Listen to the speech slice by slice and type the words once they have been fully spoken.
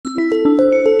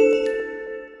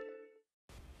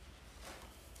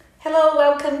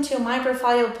welcome to My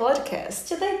Profile podcast.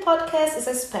 Today's podcast is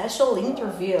a special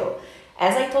interview.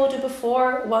 As I told you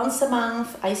before, once a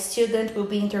month a student will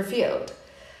be interviewed.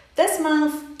 This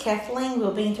month, Kathleen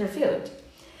will be interviewed.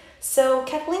 So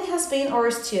Kathleen has been our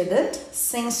student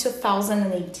since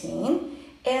 2018,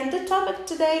 and the topic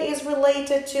today is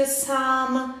related to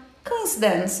some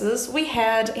coincidences we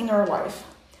had in our life.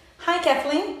 Hi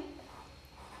Kathleen.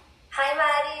 Hi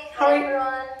Mari. Hi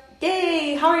everyone.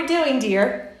 Yay! How are you doing,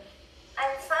 dear?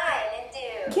 I'm fine,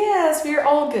 and you? Yes, we're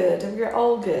all good. We're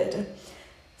all good.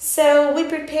 So we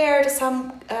prepared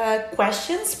some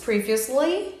questions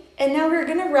previously, and now we're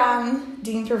gonna run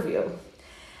the interview.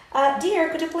 Dear,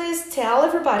 could you please tell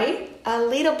everybody a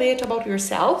little bit about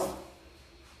yourself?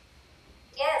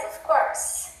 Yes, of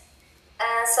course.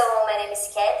 So my name is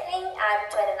Kathleen. I'm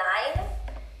 29,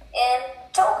 and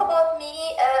talk about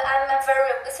me. I'm a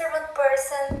very observant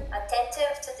person,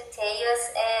 attentive to details,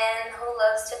 and who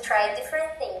loves to try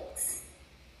different things.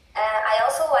 I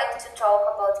also like to talk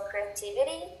about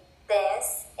creativity,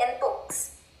 dance, and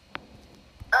books.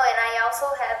 Oh, and I also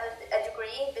have a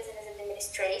degree in business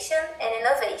administration and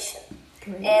innovation.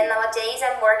 Great. And nowadays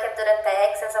I'm working at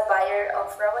Duratex as a buyer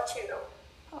of raw material.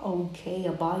 Okay,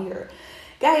 a buyer.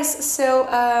 Guys, so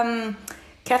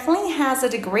Kathleen has a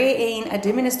degree in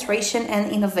administration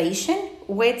and innovation,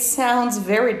 which sounds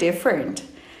very different.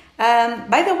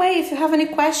 By the way, if you have any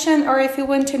question or if you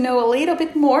want to know a little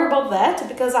bit more about that,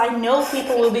 because I know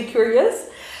people will be curious,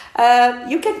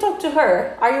 you can talk to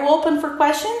her. Are you open for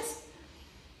questions?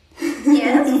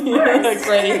 Yes, of course.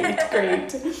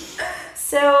 Great.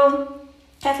 So,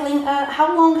 Kathleen,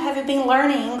 how long have you been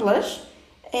learning English?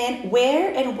 And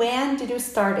where and when did you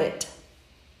start it?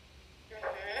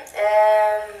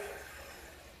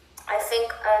 I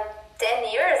think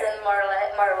 10 years and more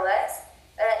or less.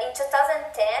 In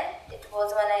 2010, it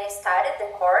was when I started the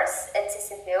course at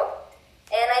CCPIL,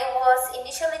 and I was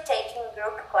initially taking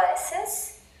group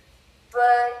classes,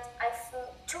 but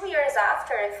 2 years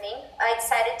after, I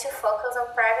decided to focus on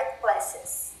private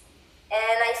classes,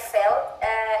 and I felt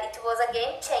it was a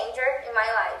game changer in my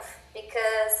life,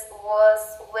 because it was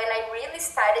when I really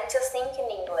started to think in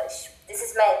English. This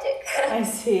is magic. I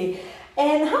see.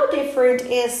 And how different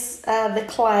is the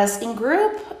class in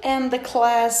group and the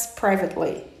class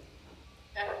privately?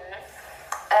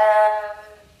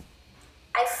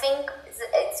 I think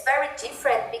it's very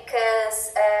different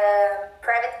because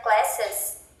private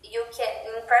classes, you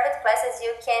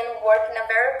can work in a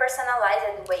very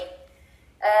personalized way.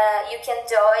 You can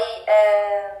enjoy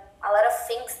a lot of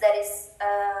things that is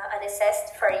a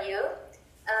necessity for you.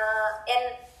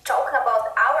 And talking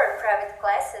about our private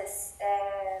classes,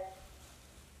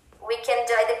 we can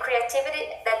enjoy the creativity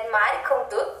that Mari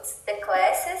conducts the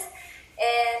classes,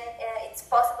 and it's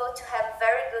possible to have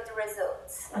very good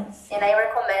results. And I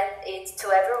recommend it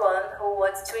to everyone who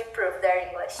wants to improve their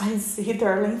English. I see,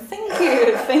 darling.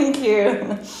 Thank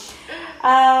you.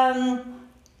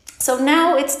 So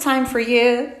now it's time for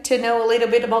you to know a little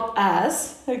bit about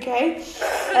us, okay?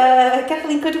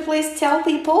 Kathleen, could you please tell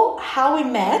people how we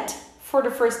met for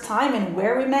the first time and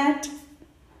where we met?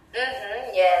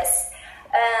 Yes.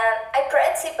 I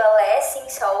practice ballet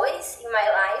since always in my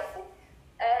life.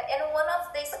 In one of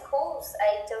the schools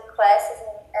I took classes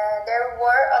in, there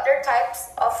were other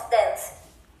types of dance.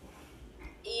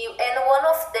 And one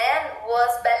of them was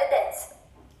belly dance.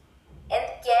 And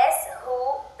guess who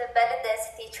the belly dance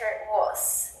teacher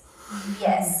was?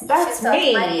 Yes. That's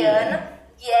me. Mariana.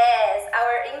 Yes,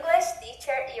 our English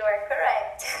teacher, you are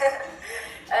correct.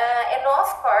 And of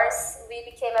course, we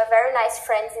became a very nice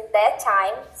friends in that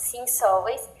time, since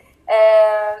always.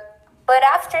 But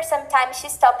after some time, she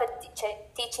stopped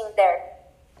teaching there.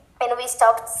 And we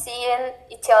stopped seeing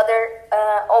each other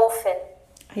often.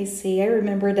 I see, I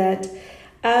remember that.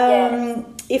 Yes.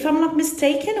 If I'm not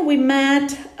mistaken, we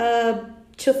met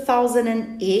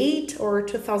 2008 or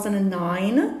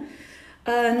 2009.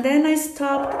 And then I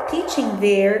stopped teaching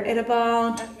there at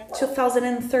about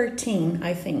 2013,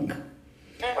 I think.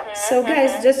 So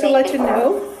guys, just to let you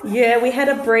know, we had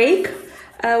a break.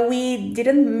 We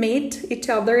didn't meet each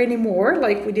other anymore.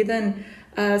 Like we didn't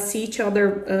see each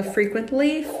other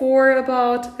frequently for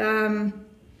about, I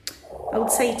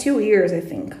would say 2 years, I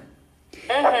think.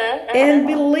 And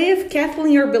believe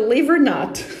Kathleen or believe or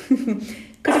not,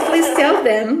 could you please tell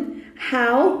them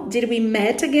how did we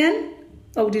meet again?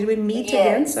 Oh, did we meet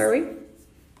again? Sorry.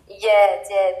 Yes,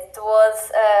 it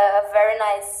was a very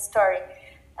nice story.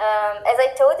 As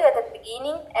I told you at the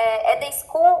beginning, at the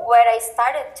school where I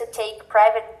started to take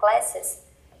private classes,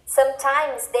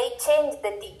 sometimes they change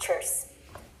the teachers.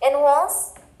 And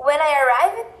once, when I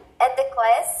arrived at the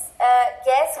class,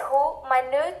 guess who my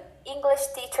new English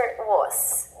teacher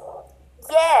was?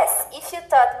 Yes, if you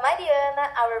thought Mariana,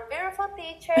 our beautiful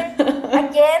teacher,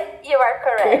 again, you are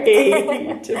correct.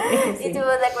 It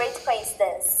was a great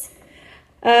coincidence.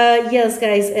 Yes,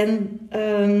 guys, and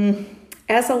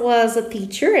as I was a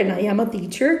teacher, and I am a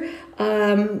teacher,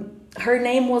 her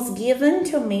name was given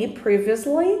to me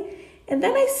previously, and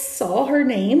then I saw her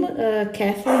name,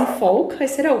 Kathleen Folk. I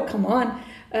said, oh, come on,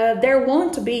 there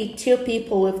won't be two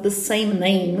people with the same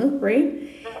name, right?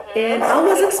 And I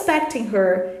was expecting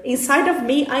her. Inside of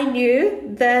me, I knew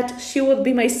that she would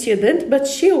be my student, but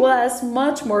she was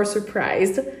much more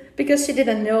surprised because she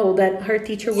didn't know that her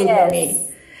teacher would be me.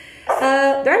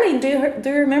 Darling, do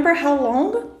you remember how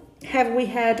long have we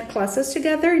had classes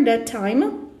together in that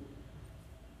time?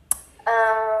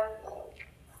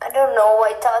 I don't know.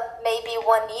 I thought maybe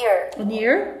 1 year. 1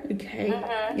 year? Okay.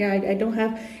 Yeah, I don't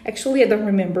have... Actually, I don't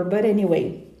remember, but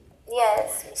anyway.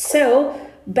 Yes. So,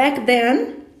 back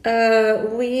then...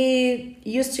 we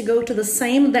used to go to the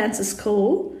same dance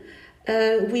school.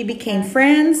 We became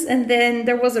friends, and then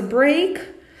there was a break.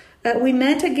 We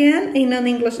met again in an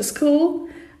English school.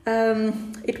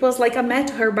 It was like I met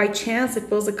her by chance. It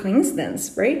was a coincidence,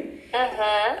 right?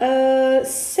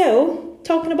 So,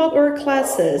 talking about our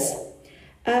classes,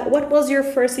 what was your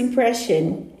first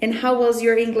impression, and how was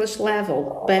your English level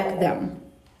back then?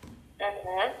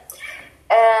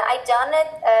 I done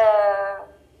it.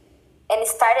 And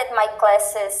started my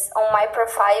classes on my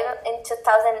profile in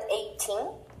 2018,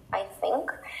 I think.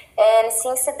 And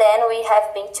since then, we have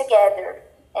been together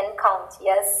and count,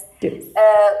 yes.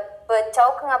 But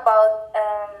talking about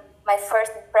my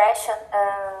first impression,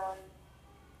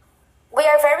 we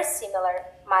are very similar,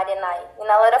 Mari and I, in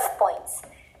a lot of points.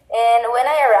 And when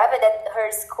I arrived at her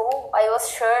school, I was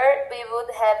sure we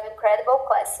would have incredible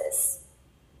classes.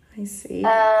 I see.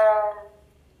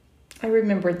 I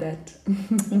remember that.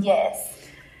 Yes.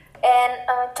 And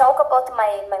talk about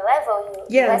my level.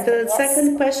 Second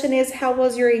question is, how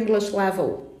was your English level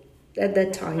at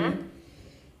that time?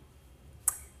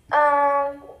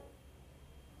 I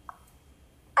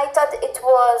thought it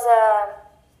was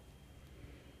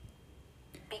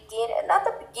not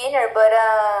a beginner, but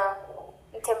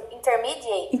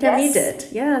intermediate. Intermediate,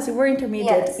 yes, you were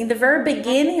intermediate. Yes. In the very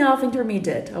beginning of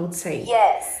intermediate, I would say.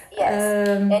 Yes.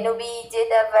 And we did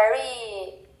a very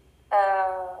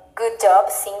good job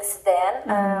since then.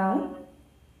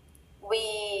 We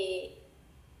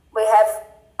have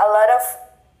a lot of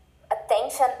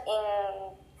attention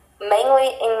mainly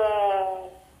in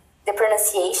the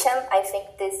pronunciation. I think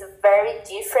this is very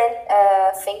different.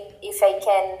 Think if I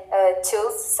can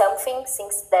choose something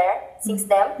since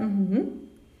then.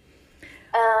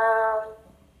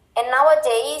 And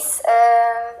nowadays.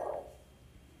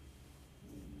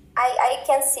 I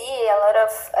can see a lot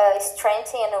of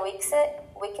strengths and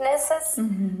weaknesses,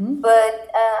 but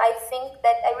I think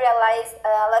that I realized a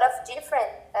lot of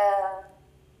different,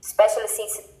 especially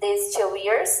since these 2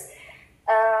 years.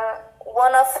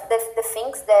 One of the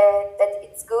things that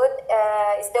it's good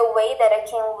is the way that I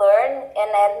can learn and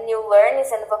add new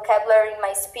learnings and vocabulary in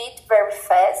my speech very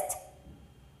fast.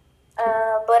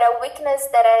 But a weakness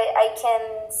that I can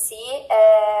see,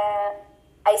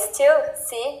 I still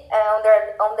see, on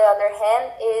the other hand,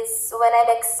 is when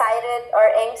I'm excited or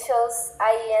anxious,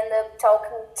 I end up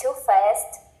talking too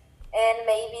fast and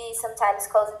maybe sometimes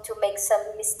causing to make some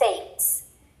mistakes.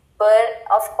 But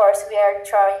of course, we are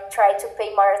try to pay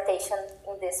more attention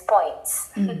in these points.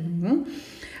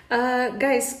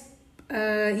 Guys,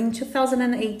 in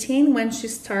 2018, when she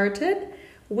started,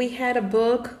 we had a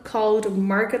book called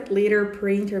Market Leader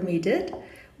Pre-Intermediate,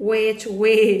 which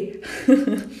we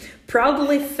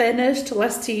probably finished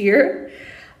last year.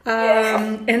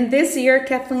 And this year,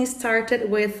 Kathleen started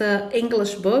with an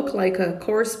English book, like a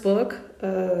course book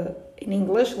in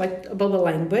English, like about the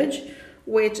language,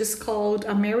 which is called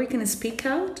American Speak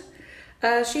Out.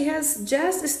 She has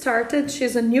just started.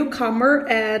 She's a newcomer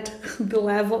at the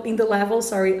level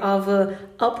of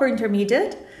upper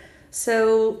intermediate.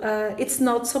 So it's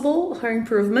noticeable her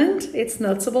improvement. It's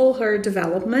noticeable her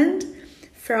development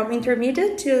from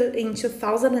intermediate to in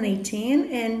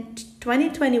 2018 and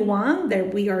 2021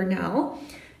 that we are now.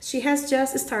 She has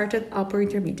just started upper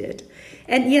intermediate.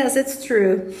 And yes, it's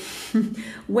true.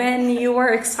 When you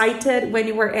are excited, when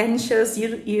you are anxious,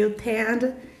 you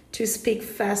tend to speak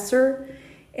faster.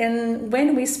 And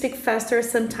when we speak faster,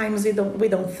 sometimes we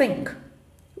don't think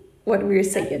what we're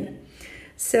saying.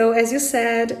 So as you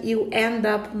said, you end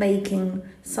up making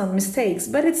some mistakes.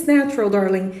 But it's natural,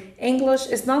 darling. English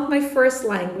is not my first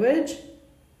language.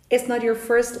 It's not your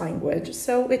first language.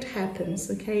 So it happens,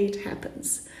 okay? It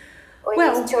happens. We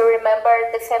used to remember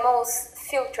the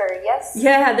filter, yes?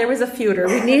 Yeah, there was a filter.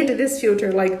 We needed this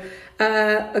filter. Like,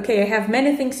 okay, I have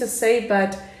many things to say,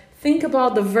 but think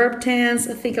about the verb tense,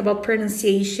 think about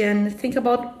pronunciation, think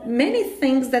about many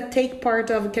things that take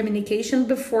part of communication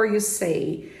before you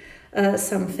say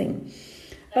something.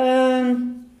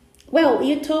 Well,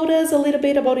 you told us a little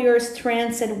bit about your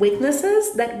strengths and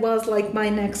weaknesses. That was like my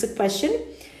next question.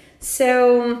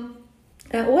 So,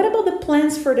 what about the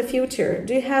plans for the future?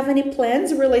 Do you have any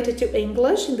plans related to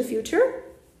English in the future?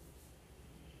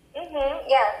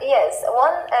 Yes.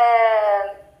 One,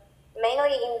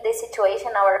 mainly in this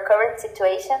situation, our current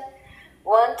situation,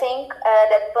 one thing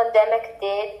that pandemic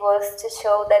did was to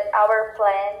show that our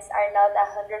plans are not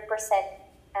 100%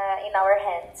 in our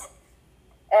hands.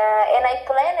 And I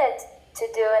planned to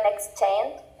do an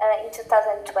exchange in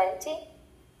 2020,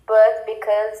 but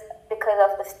because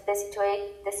of the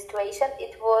situation,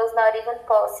 it was not even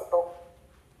possible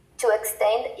to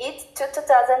extend it to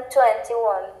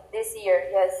 2021 this year.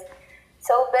 Yes.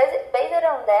 So based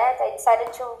on that, I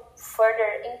decided to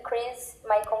further increase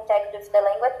my contact with the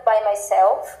language by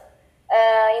myself,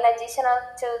 in addition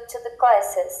to the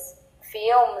classes,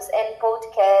 films, and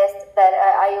podcasts that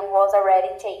I was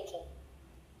already taking.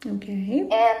 Okay.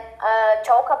 And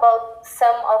talk about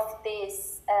some of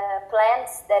these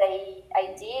plans that I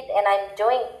did and I'm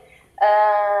doing.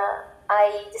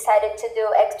 I decided to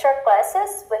do extra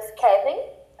classes with Kevin,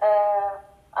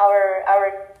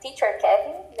 our teacher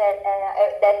Kevin,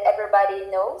 that everybody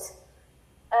knows.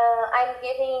 I'm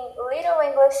giving little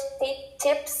English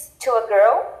tips to a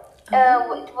girl.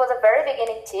 It was a very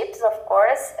beginning tips, of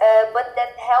course, but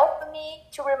that helped me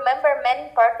to remember many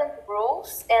important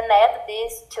rules and add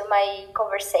this to my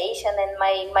conversation and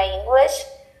my English.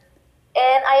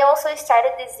 And I also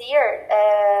started this year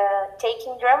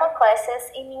taking drama classes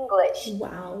in English.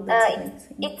 Wow, that's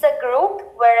amazing. It's a group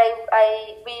where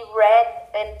we read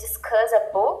and discuss a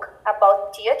book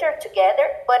about theater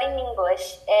together, but in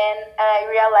English. And I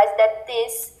realized that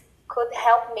this could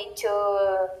help me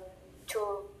to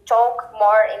talk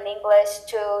more in English,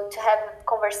 to have a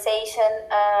conversation,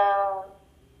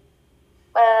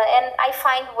 and I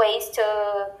find ways to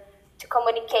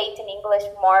communicate in English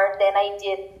more than I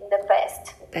did in the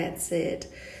past. That's it.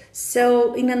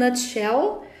 So, in a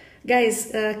nutshell, guys,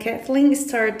 Kathleen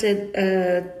started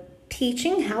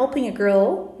teaching, helping a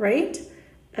girl, right,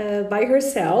 by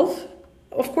herself.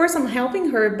 Of course, I'm helping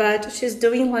her, but she's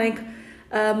doing like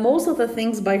most of the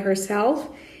things by herself.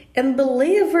 And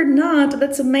believe it or not,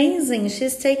 that's amazing.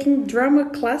 She's taking drama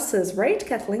classes, right,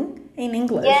 Kathleen, in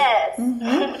English? Yes.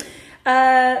 Mm-hmm.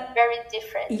 Very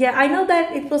different. Yeah, I know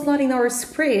that it was not in our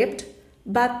script,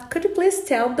 but could you please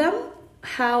tell them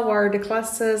how are the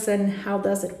classes and how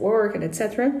does it work and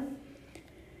etc.?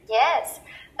 Yes.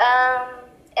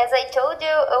 As I told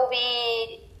you,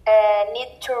 we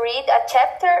need to read a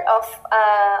chapter of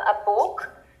a book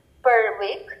per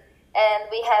week, and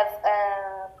we have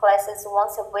classes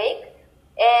once a week.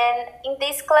 And in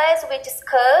this class, we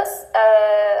discuss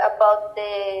about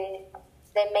the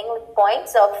main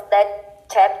points of that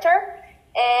chapter,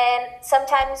 and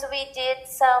sometimes we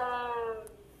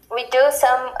do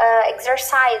some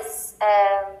exercise,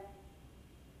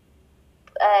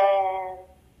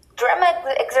 drama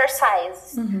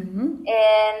exercise,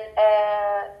 and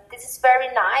this is very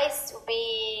nice.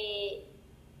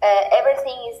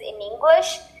 Everything is in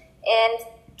English, and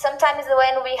sometimes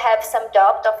when we have some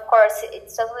doubt, of course,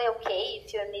 it's totally okay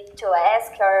if you need to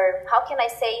ask, or how can I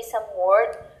say some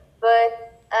word. But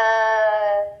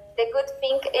the good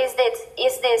thing is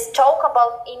this talk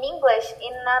about in English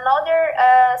in another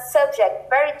subject,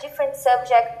 very different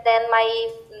subject than my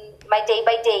day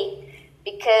by day,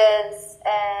 because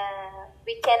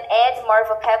we can add more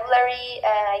vocabulary.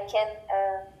 I can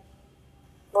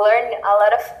learn a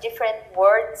lot of different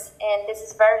words, and this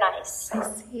is very nice. I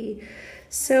see.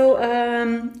 So,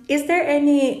 is there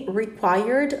any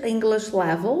required English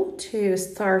level to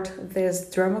start these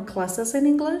drama classes in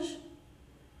English?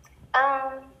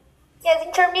 Yes,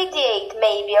 intermediate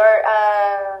maybe, or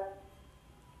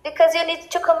because you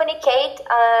need to communicate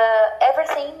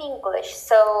everything in English.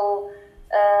 So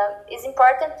it's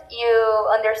important you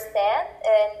understand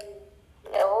and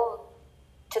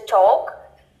to talk.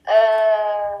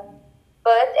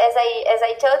 But as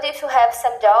I told you, if you have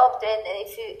some doubt and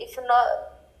if you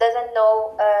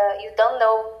don't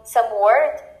know some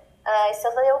word, it's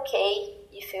totally okay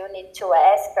if you need to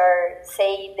ask or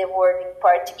say the word in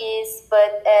Portuguese.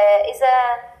 But it's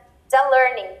a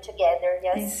learning together.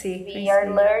 Yes, I see. We are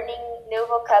learning new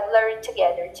vocabulary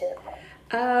together too.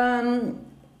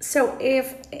 So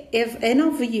if any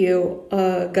of you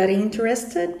got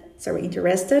interested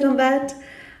in that.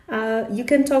 you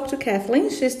can talk to Kathleen.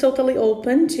 She's totally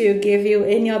open to give you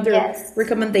any other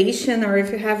recommendation or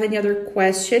if you have any other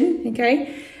question,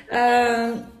 okay?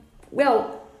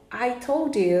 Well, I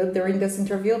told you during this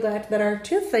interview that there are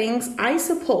two things I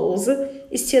suppose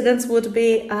students would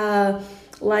be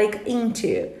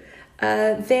into.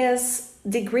 This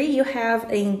degree you have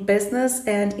in business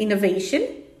and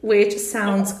innovation, which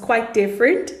sounds quite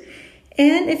different.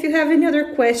 And if you have any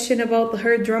other question about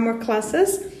her drummer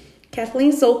classes,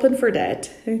 Kathleen's open for that,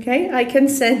 okay? I can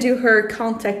send you her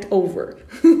contact over.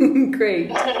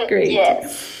 Great.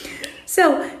 Yes.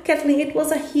 So, Kathleen, it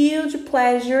was a huge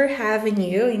pleasure having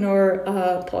you in our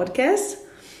podcast.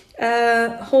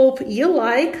 Hope you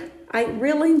like. I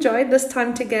really enjoyed this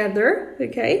time together,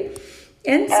 okay?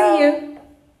 And see you.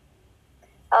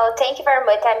 Oh, thank you very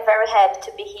much. I'm very happy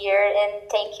to be here, and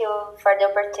thank you for the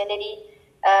opportunity.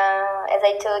 As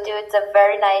I told you, it's a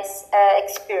very nice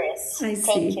experience.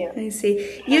 Thank you. I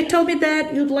see. You told me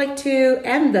that you'd like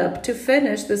to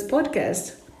finish this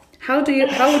podcast. How would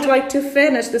you like to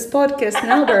finish this podcast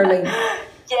now, darling?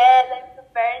 Yes, I'm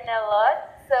preparing a lot.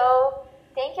 So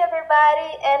thank you,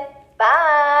 everybody, and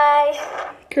bye.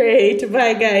 Great.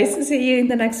 Bye, guys. See you in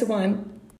the next one.